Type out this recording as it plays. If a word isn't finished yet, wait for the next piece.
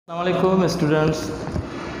Assalamualaikum students,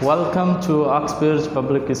 welcome to Oxbridge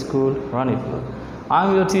Public School, Ranipur. I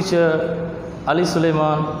am your teacher Ali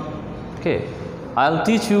Suleiman. Okay, I'll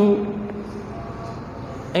teach you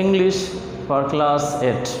English for class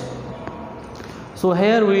 8. So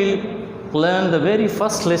here we'll learn the very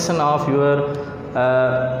first lesson of your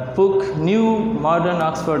book New Modern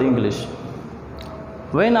Oxford English.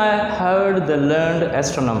 When I heard the learned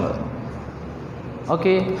astronomer.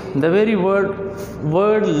 Okay, the very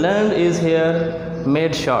word learned is here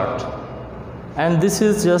made short, and this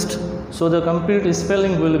is just so the complete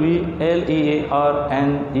spelling will be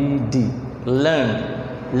Learned.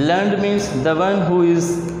 Learned means the one who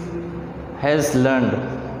has learned.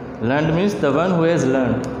 Learned means the one who has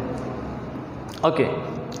learned. Okay,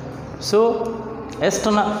 so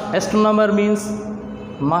astronomer means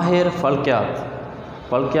Mahir Falkyat.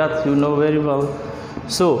 Falkyat you know very well.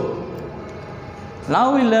 So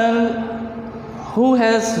now we learn who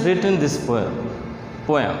has written this poem.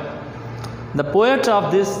 The poet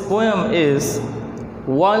of this poem is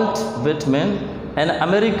Walt Whitman, an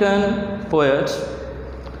American poet.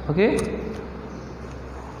 Okay,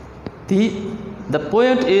 the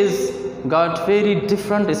poet is got very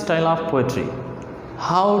different style of poetry.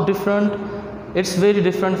 How different? It's very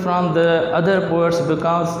different from the other poets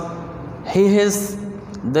because he has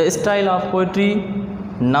the style of poetry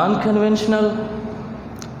non-conventional.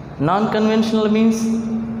 Non-conventional means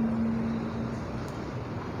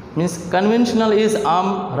conventional is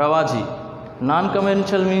आम रवाजी.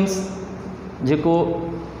 Non-conventional means जेको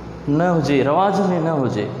न होजे रवाज में न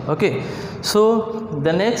होजे. Okay, so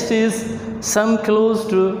the next is some close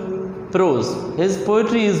to prose. His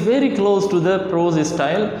poetry is very close to the prose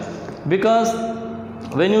style because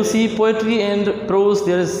when you see poetry and prose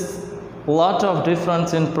there is a lot of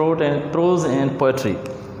difference in prose and poetry.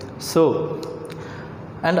 So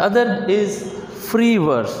and other is free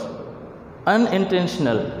verse,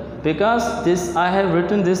 unintentional, because this I have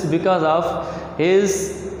written this because of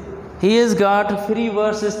he has got free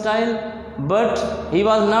verse style, but he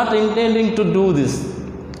was not intending to do this.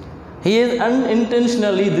 He has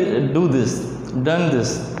unintentionally done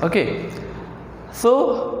this. Okay,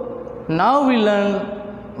 so now we learn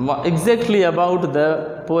exactly about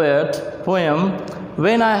the poem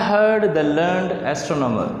When I Heard the Learned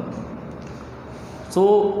Astronomer.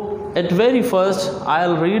 So at very first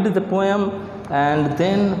I'll read the poem and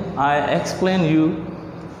then I explain you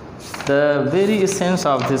the very essence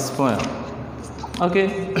of this poem. Okay,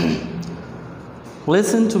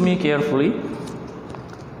 listen to me carefully.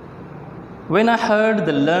 When I heard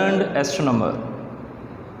the learned astronomer,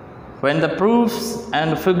 when the proofs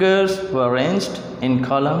and figures were arranged in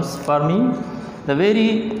columns for me, the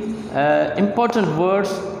very important words,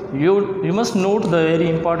 you must note the very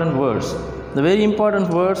important words. The very important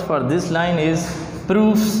words for this line is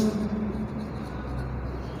proofs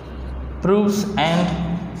and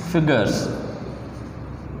figures.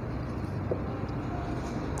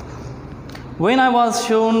 When I was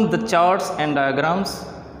shown the charts and diagrams,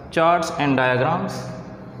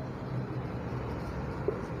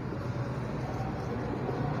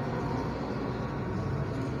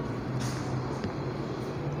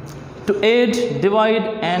 to aid, divide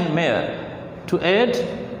and measure, to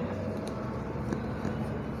aid,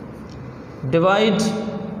 divide,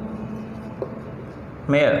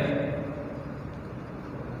 measure.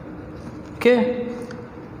 Okay,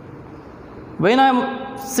 when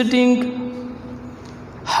I'm sitting,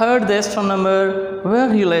 heard the astronomer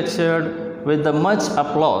where he lectured with the much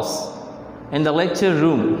applause in the lecture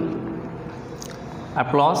room.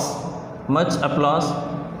 Applause, much applause.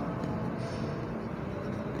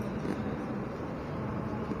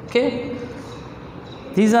 Okay,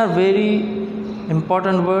 these are very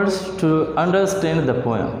important words to understand the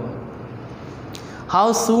poem.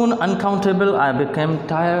 How soon uncountable I became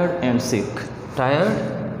tired and sick. Tired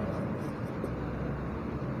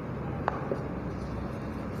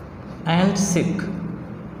and sick.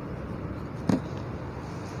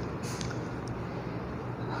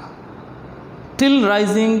 Till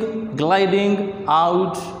rising, gliding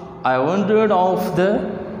out, I wandered off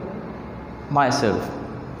myself.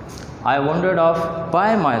 I wandered off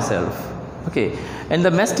by myself. Okay, in the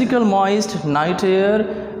mystical moist night air,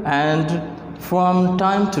 and from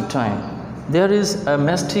time to time there is a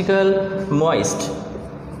mystical moist.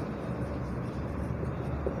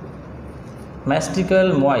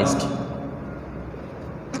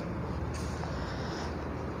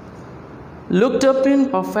 Looked up in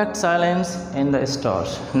perfect silence in the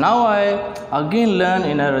stars. Now I again learn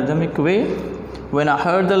in a rhythmic way. When I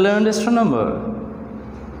heard the learned astronomer,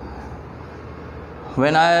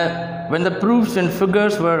 when the proofs and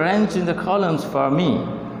figures were arranged in the columns for me,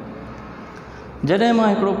 जॾहिं मां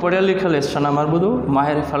हिकिड़ो पढ़ियल लिखियल astronomer ॿुधो,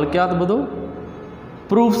 माहिर फल्कियात ॿुधो,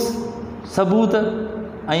 proofs सबूत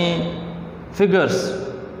ऐं फिगर्स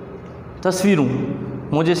तस्वीरूं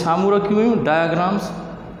मुंहिंजे साम्हूं रखियूं हुयूं, डायाग्राम्स,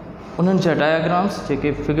 उन्हनि जा डायाग्राम्स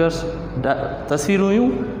जेके फिगर्स तस्वीरूं हुयूं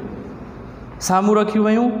साम्हूं रखियूं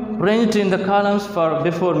वयूं, ranged in the columns for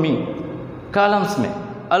before me, columns में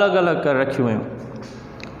अलॻि अलॻि करे रखियूं वयूं.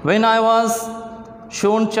 When I was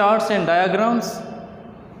shown charts and diagrams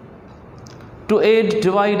to add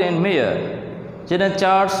divide and mayor, जॾहिं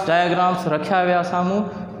चार्ट्स डायाग्राम्स रखिया विया साम्हूं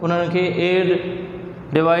उन्हनि खे एड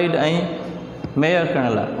डिवाइड ऐं मेयर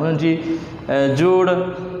करण लाइ, उन्हनि जी जोड़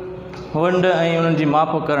वंड ऐं उन्हनि जी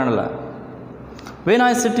माप करण लाइ. When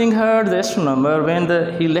I sitting heard the astronomer when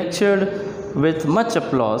he lectured with much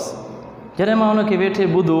applause, जॾहिं मां हुनखे वेठे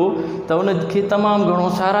ॿुधो त उनखे तमामु घणो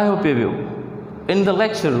साराहियो पियो वियो. In the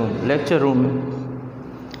lecture room,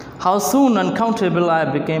 how soon uncountable I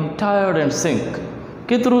became tired and sick,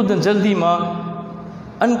 केतिरो जल्दी मां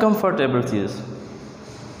uncomfortable थी वियुसि,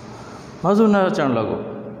 मज़ो न अचणु लॻो,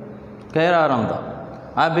 गैर आराम था.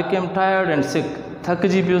 I became tired and sick,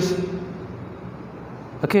 थकिजी पियुसि.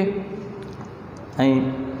 ओके, ऐं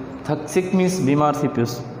sick means बीमार थी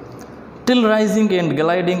पियुसि. Till rising and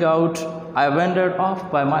gliding out, I wandered off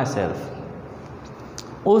by myself.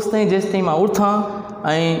 ओसि ताईं जेसि ताईं मां उथां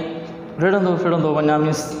ऐं रिड़ंदो फिरंदो वञा,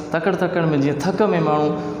 मीन्स तकड़ में जीअं थक में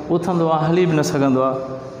माण्हू उथंदो आहे, हली बि न सघंदो आहे,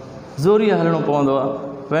 ज़ोरीअ हलणो पवंदो आहे.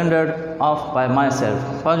 wandered off by myself,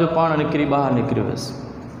 पंहिंजो पाण निकिरी ॿाहिरि निकिरी वियुसि.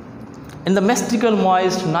 In the mystical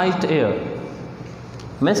moist night air,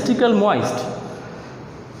 mystical moist,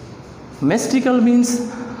 mystical means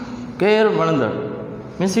गैर वणंदड़,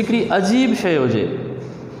 मीन्स हिकिड़ी अजीब शइ हुजे.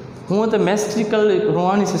 हूअं त मैस्टिकल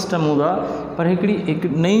रूहानी सिस्टम हूंदो आहे, पर हिकिड़ी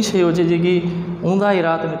नई शइ हुजे जेकी ऊंदाही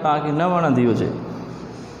राति में तव्हांखे न वणंदी हुजे,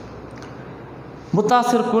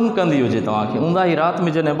 मुतासिर कुन कंदी हुजे तव्हांखे. ऊंदाही राति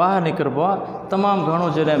में जॾहिं ॿाहिरि निकिरबो आहे तमामु घणो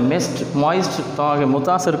जॾहिं मॉइस्ट तव्हांखे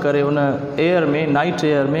मुतासिर करे उन एयर में, नाइट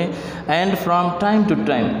एयर में. And from time to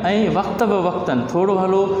time, ऐं वक़्त ब वक़्तनि थोरो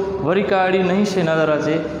हलो वरी का अहिड़ी नई शइ नज़र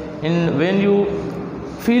अचे. इन when you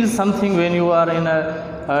feel something, when you are in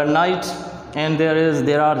a night and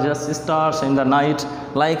there are just stars in the night,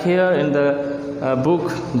 like here in the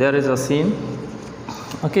book there is a scene.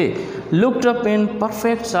 Okay, looked up in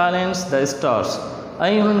perfect silence the stars,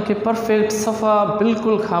 ऐं उन्हनि खे perfect सफ़ा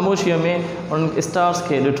बिल्कुलु ख़ामोशीअ में उन्हनि stars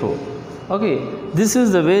खे ॾिठो. Okay, this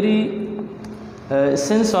is the very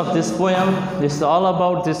sense of this poem. This is all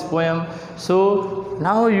about this poem. So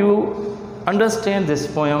now you understand this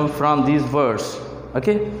poem from these words.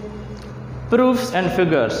 Okay, proofs and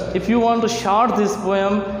figures. If you want to short this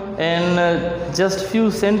poem in just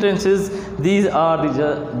few sentences, these are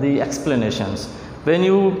the explanations. When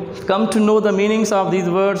you come to know the meanings of these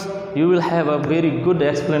words, you will have a very good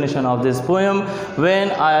explanation of this poem.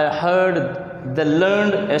 When I heard the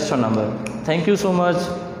learned astronomer. Thank you so much,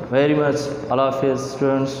 very much. Allah Hafiz,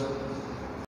 students.